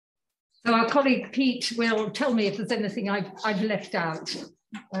So our colleague Pete will tell me if there's anything I've left out.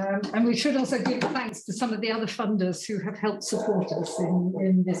 And we should also give thanks to some of the other funders who have helped support us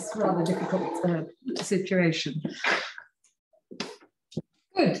in this rather difficult situation.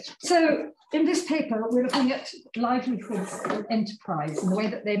 Good. So in this paper, we're looking at livelihoods and enterprise and the way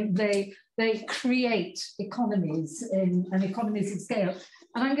that they create economies and economies of scale.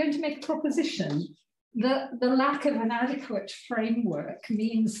 And I'm going to make a proposition that the lack of an adequate framework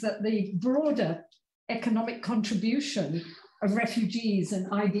means that the broader economic contribution of refugees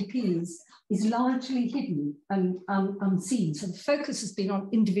and IDPs is largely hidden and unseen. So the focus has been on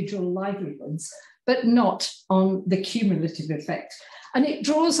individual livelihoods, but not on the cumulative effect. And it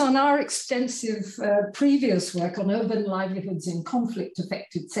draws on our extensive previous work on urban livelihoods in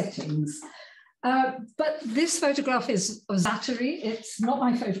conflict-affected settings. But this photograph is of Zaatari. It's not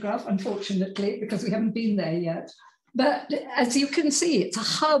my photograph, unfortunately, because we haven't been there yet. But as you can see, it's a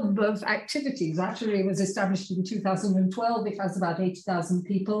hub of activities. Zaatari was established in 2012. It has about 80,000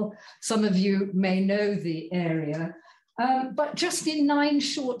 people. Some of you may know the area. But just in 9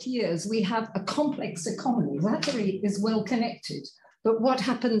 short years, we have a complex economy. Zaatari is well connected. But what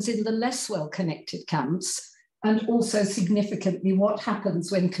happens in the less well-connected camps, and also significantly what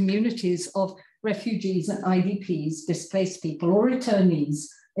happens when communities of refugees and IDPs, displaced people or returnees,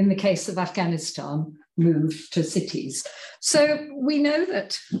 in the case of Afghanistan, move to cities. So we know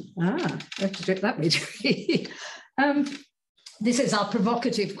that, we have to do it that way. This is our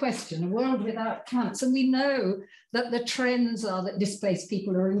provocative question, a world without camps. And we know that the trends are that displaced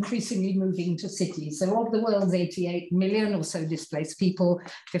people are increasingly moving to cities. So of the world's 88 million or so displaced people,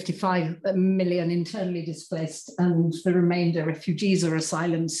 55 million internally displaced, and the remainder refugees or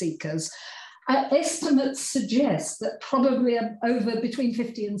asylum seekers. Estimates suggest that probably over between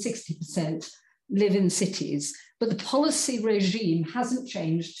 50 and 60% live in cities, but the policy regime hasn't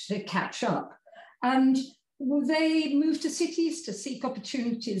changed to catch up. And they move to cities to seek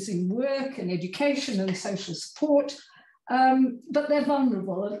opportunities in work and education and social support, but they're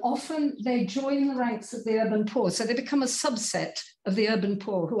vulnerable, and often they join the ranks of the urban poor. So they become a subset of the urban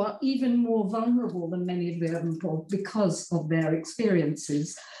poor, who are even more vulnerable than many of the urban poor because of their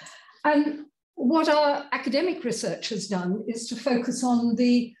experiences. And what our academic research has done is to focus on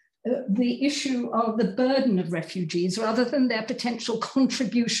the issue of the burden of refugees rather than their potential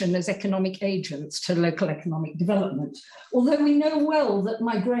contribution as economic agents to local economic development. Although we know well that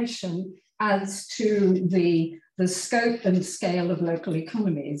migration adds to the scope and scale of local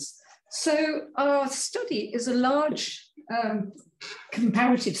economies. So our study is a large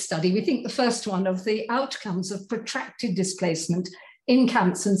comparative study. We think the first one of the outcomes of protracted displacement in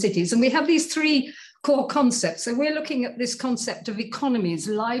camps and cities. And we have these 3 core concepts. So we're looking at this concept of economies,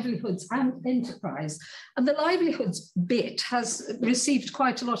 livelihoods, and enterprise. And the livelihoods bit has received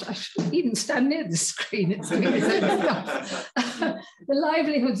quite a lot. I shouldn't even stand near the screen. It's doing its own stuff. The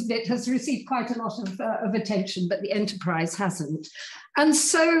livelihoods bit has received quite a lot of attention, but the enterprise hasn't. And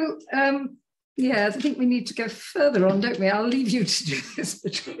so, yeah, I think we need to go further on, don't we? I'll leave you to do this,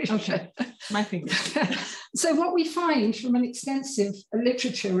 Patricia. Okay, my finger. So what we find from an extensive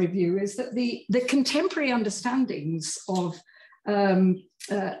literature review is that the contemporary understandings of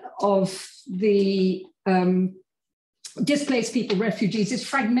the displaced people, refugees, is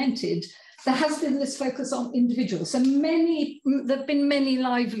fragmented. There has been this focus on individuals. So there have been many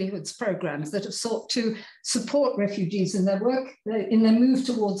livelihoods programs that have sought to support refugees in their work, in their move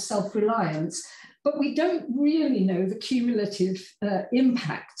towards self-reliance. But we don't really know the cumulative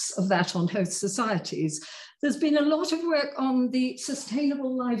impacts of that on host societies. There's been a lot of work on the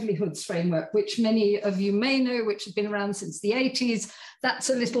Sustainable Livelihoods Framework, which many of you may know, which has been around since the 80s.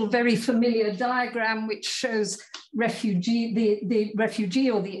 That's a little very familiar diagram which shows the refugee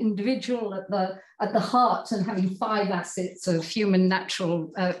or the individual at the heart and having 5 assets of human,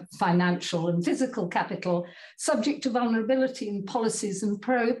 natural, financial, and physical capital, subject to vulnerability in policies and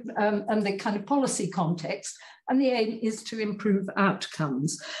the kind of policy context. And the aim is to improve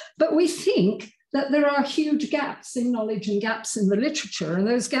outcomes. But we think that there are huge gaps in knowledge and gaps in the literature, and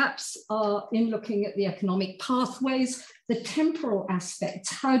those gaps are in looking at the economic pathways, the temporal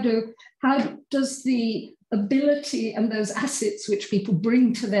aspects. How does the ability and those assets which people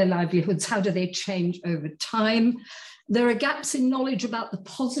bring to their livelihoods, how do they change over time? There are gaps in knowledge about the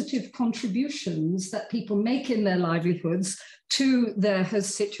positive contributions that people make in their livelihoods to their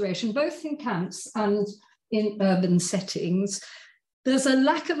host situation, both in camps and in urban settings. There's a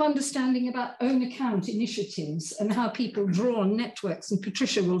lack of understanding about own account initiatives and how people draw on networks, and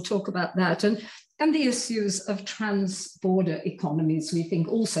Patricia will talk about that, and the issues of trans-border economies we think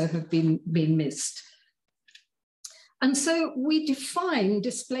also have been missed. And so we define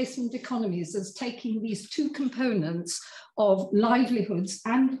displacement economies as taking these two components of livelihoods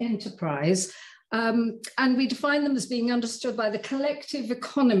and enterprise, and we define them as being understood by the collective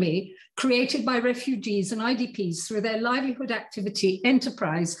economy created by refugees and IDPs through their livelihood activity,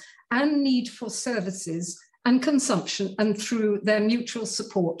 enterprise, and need for services and consumption, and through their mutual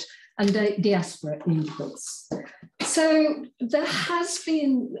support and diaspora inputs. So there has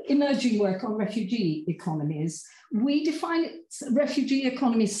been emerging work on refugee economies. We define refugee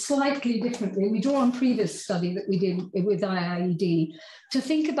economies slightly differently. We draw on previous study that we did with IIED to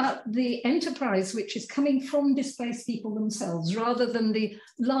think about the enterprise which is coming from displaced people themselves, rather than the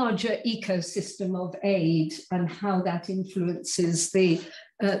larger ecosystem of aid and how that influences the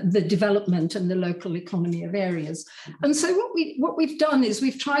development and the local economy of areas. And so what we've done is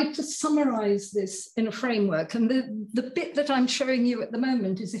we've tried to summarize this in a framework. And the bit that I'm showing you at the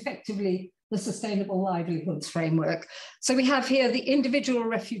moment is effectively the Sustainable Livelihoods Framework. So we have here the individual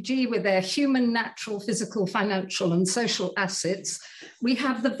refugee with their human, natural, physical, financial, and social assets. We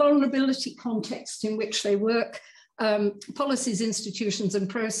have the vulnerability context in which they work, policies, institutions, and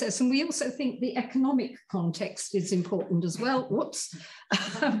process. And we also think the economic context is important as well. Whoops.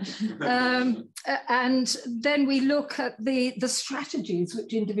 And then we look at the strategies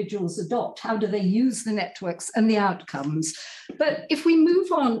which individuals adopt. How do they use the networks and the outcomes? But if we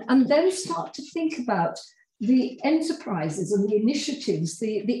move on and then start to think about the enterprises and the initiatives,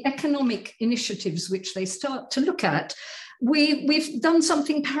 the economic initiatives which they start to look at, we've done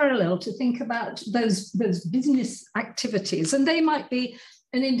something parallel to think about those business activities. And they might be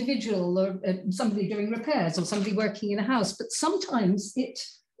an individual or somebody doing repairs or somebody working in a house, but sometimes it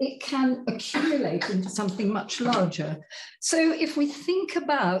can accumulate into something much larger. So if we think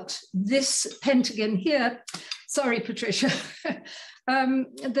about this pentagon here, sorry, Patricia,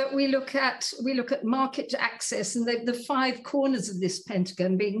 that we look at market access, and the 5 corners of this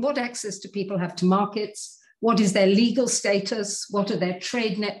pentagon being what access do people have to markets, what is their legal status, what are their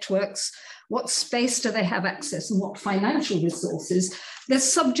trade networks, what space do they have access, and what financial resources. They're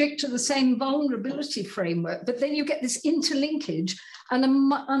subject to the same vulnerability framework, but then you get this interlinkage and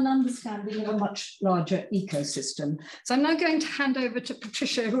an understanding of a much larger ecosystem. So I'm now going to hand over to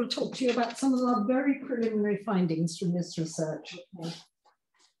Patricia, who will talk to you about some of our very preliminary findings from this research. Okay.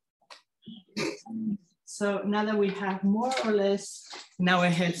 So now that we have more or less in our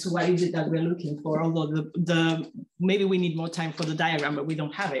heads what is it that we're looking for, although maybe we need more time for the diagram, but we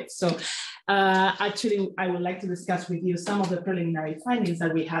don't have it. So actually, I would like to discuss with you some of the preliminary findings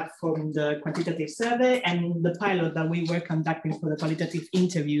that we have from the quantitative survey and the pilot that we were conducting for the qualitative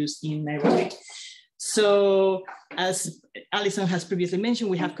interviews in Nairobi. So as Alison has previously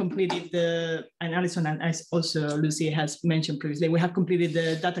mentioned, we have completed and Alison and as also Lucy has mentioned previously, we have completed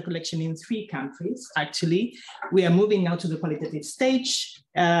the data collection in 3 countries, actually. We are moving now to the qualitative stage,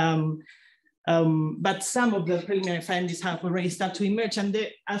 but some of the preliminary findings have already started to emerge, and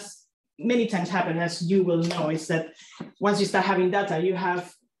as many times happen, as you will know, is that once you start having data, you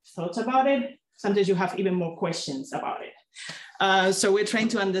have thoughts about it, sometimes you have even more questions about it. So we're trying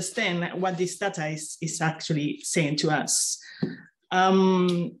to understand what this data is actually saying to us.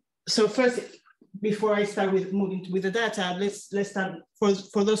 So first, before I start with moving with the data, let's start,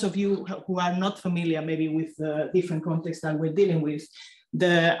 for those of you who are not familiar maybe with the different contexts that we're dealing with,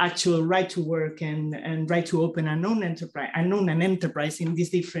 the actual right to work and right to open an own enterprise in these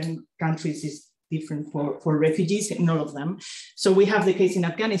different countries is different for refugees in all of them. So we have the case in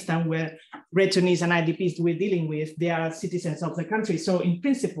Afghanistan where returnees and IDPs we're dealing with, they are citizens of the country. So in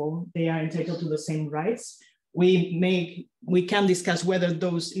principle, they are entitled to the same rights. We can discuss whether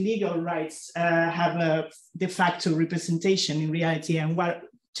those legal rights have a de facto representation in reality and what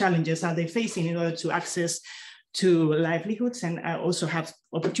challenges are they facing in order to access to livelihoods and also have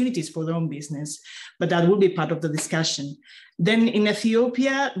opportunities for their own business, but that will be part of the discussion. Then in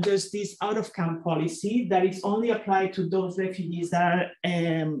Ethiopia, there's this out-of-camp policy that is only applied to those refugees that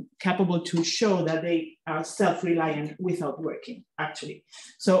are capable to show that they are self-reliant without working, actually.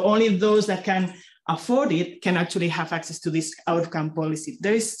 So only those that can afford it can actually have access to this out-of-camp policy.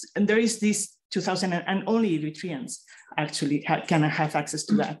 There is this 2000 and only Eritreans actually can have access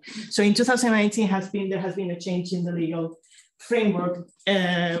to that. So in 2019 there has been a change in the legal framework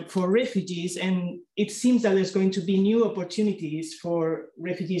for refugees, and it seems that there's going to be new opportunities for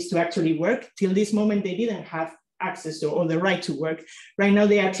refugees to actually work. Till this moment, they didn't have access or the right to work. Right now,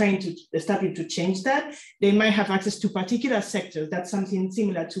 they are starting to change that. They might have access to particular sectors. That's something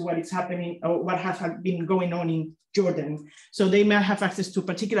similar to what is happening or what has been going on in Jordan. So they may have access to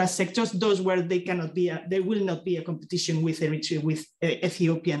particular sectors, those where they will not be a competition with Eritrea, with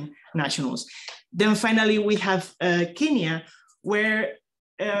Ethiopian nationals. Then finally, we have Kenya, where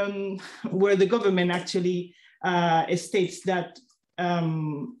the government actually states that,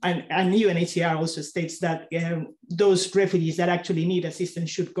 and UNHCR also states that those refugees that actually need assistance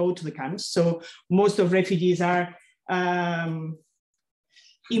should go to the camps. So most of refugees are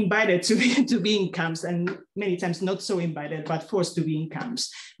invited to be in camps, and many times not so invited, but forced to be in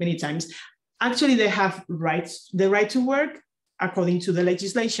camps many times. Actually, they have the right to work according to the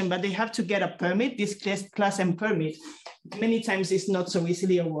legislation, but they have to get a permit. This class M permit many times is not so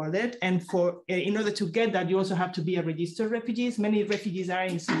easily awarded. And in order to get that, you also have to be a registered refugee. Many refugees are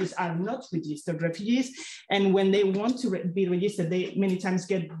in cities are not registered refugees. And when they want to be registered, they many times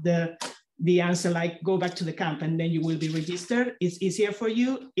get the answer like, go back to the camp and then you will be registered. It's easier for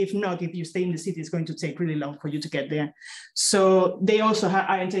you. If not, if you stay in the city, it's going to take really long for you to get there. So they also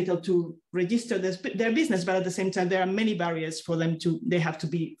are entitled to register their business, but at the same time, there are many barriers for them they have to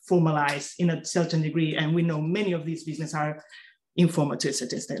be formalized in a certain degree. And we know many of these businesses are informal to a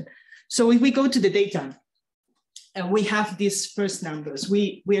certain extent. So if we go to the data, and we have these first numbers,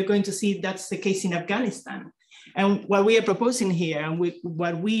 we are going to see that's the case in Afghanistan. And what we are proposing here, and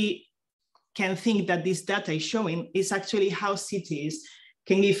what we can think that this data is showing is actually how cities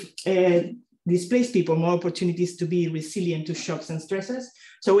can give displaced people more opportunities to be resilient to shocks and stresses.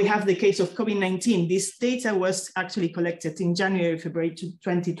 So we have the case of COVID-19. This data was actually collected in January, February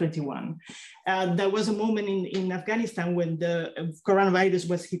 2021. There was a moment in Afghanistan when the coronavirus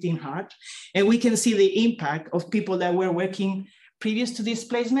was hitting hard, and we can see the impact of people that were working previous to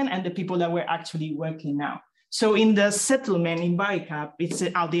displacement and the people that were actually working now. So in the settlement in Barikab, it's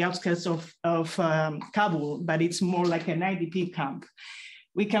at the outskirts of Kabul, but it's more like an IDP camp.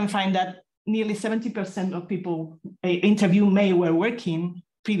 We can find that nearly 70% of people interviewed were working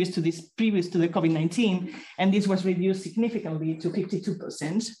previous to the COVID-19, and this was reduced significantly to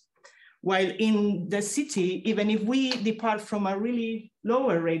 52%. While in the city, even if we depart from a really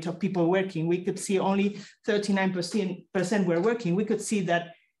lower rate of people working, we could see only 39% were working. We could see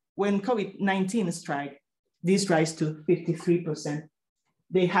that when COVID-19 struck, this rise to 53%.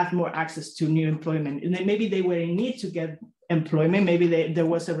 They have more access to new employment. And maybe they were in need to get employment. Maybe there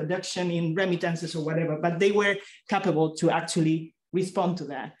was a reduction in remittances or whatever, but they were capable to actually respond to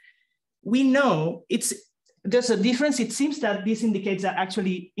that. We know there's a difference. It seems that this indicates that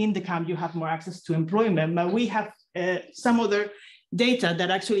actually in the camp you have more access to employment, but we have some other data that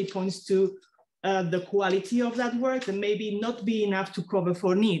actually points to the quality of that work and maybe not be enough to cover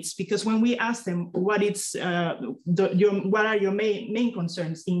for needs. Because when we ask them what are your main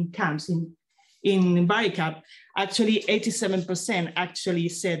concerns in camps in Barikab, actually 87% actually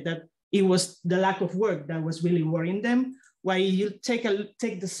said that it was the lack of work that was really worrying them. While you take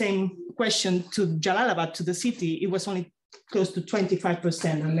the same question to Jalalabad, to the city, it was only close to 25%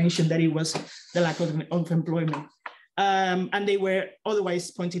 and mentioned that it was the lack of employment. And they were otherwise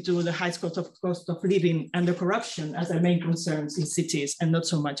pointed to the high cost of living and the corruption as their main concerns in cities, and not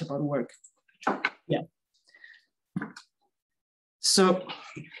so much about work. Yeah. So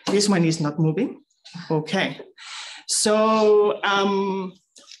this one is not moving. Okay. So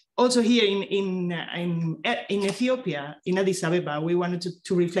also here in Ethiopia, in Addis Ababa, we wanted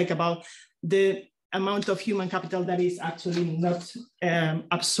to reflect about the amount of human capital that is actually not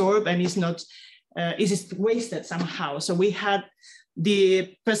absorbed and is not is wasted somehow. So we had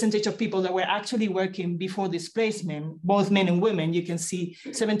the percentage of people that were actually working before displacement, both men and women. You can see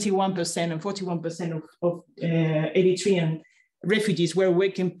 71% and 41% of Eritrean refugees were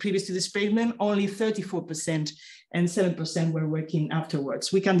working previous to displacement, only 34% and 7% were working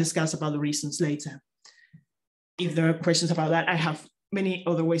afterwards. We can discuss about the reasons later. If there are questions about that, I have many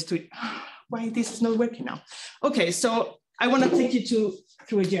other ways to, why this is not working now. Okay, so I want to take you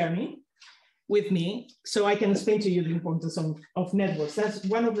through a journey with me, so I can explain to you the importance of networks. That's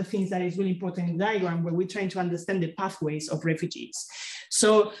one of the things that is really important in the diagram, where we're trying to understand the pathways of refugees.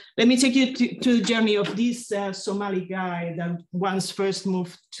 So let me take you to the journey of this Somali guy that once first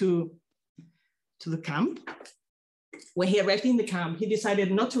moved to the camp. When he arrived in the camp, he decided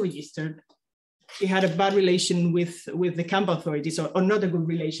not to register. He had a bad relation with the camp authorities, or not a good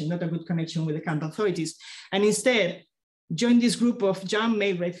relation, not a good connection with the camp authorities. And instead, joined this group of young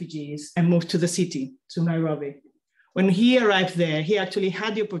refugees and moved to the city, to Nairobi. When he arrived there, he actually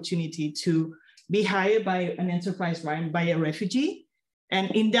had the opportunity to be hired by an enterprise run by a refugee And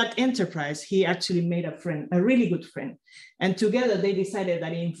in that enterprise, he actually made a friend, a really good friend. And together they decided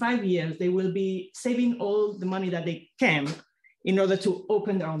that in 5 years, they will be saving all the money that they can in order to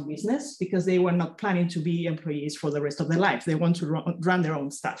open their own business, because they were not planning to be employees for the rest of their life. They want to run their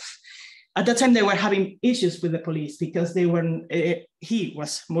own stuff. At that time, they were having issues with the police because they were, he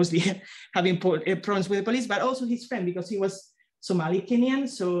was mostly having problems with the police, but also his friend, because he was Somali Kenyan.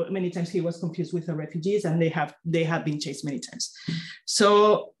 So many times he was confused with the refugees, and they have been chased many times.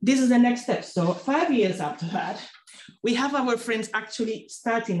 So this is the next step. So 5 years after that, we have our friends actually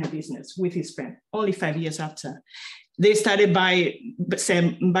starting a business with his friend, only 5 years after. They started by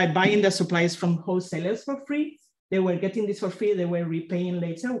buying the supplies from wholesalers for free. They were getting this for free. They were repaying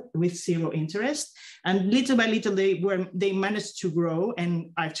later with 0 interest. And little by little, they managed to grow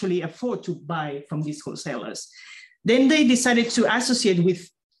and actually afford to buy from these wholesalers. Then they decided to associate with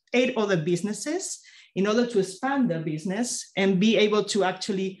 8 other businesses in order to expand their business and be able to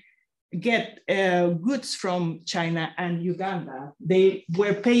actually get goods from China and Uganda. They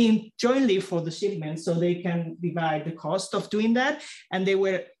were paying jointly for the shipment so they can divide the cost of doing that. And they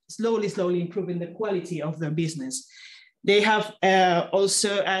were slowly improving the quality of their business. They have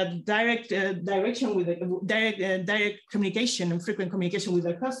also a direct communication and frequent communication with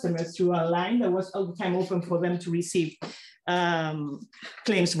their customers through a line that was all the time open for them to receive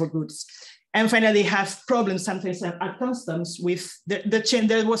claims for goods. And finally, have problems sometimes at customs with the chain.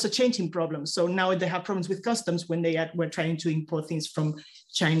 There was a changing problem. So now they have problems with customs when they were trying to import things from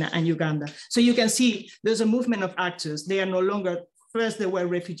China and Uganda. So you can see there's a movement of actors. They are no longer, first they were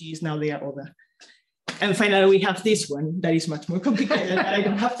refugees, now they are other. And finally, we have this one that is much more complicated that I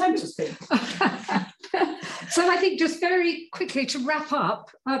don't have time to say. So I think just very quickly to wrap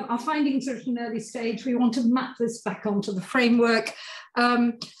up, our findings are at an early stage. We want to map this back onto the framework.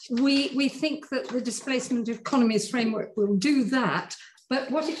 We think that the displacement economies framework will do that,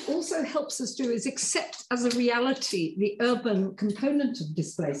 but what it also helps us do is accept as a reality the urban component of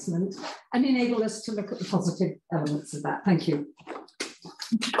displacement and enable us to look at the positive elements of that. Thank you.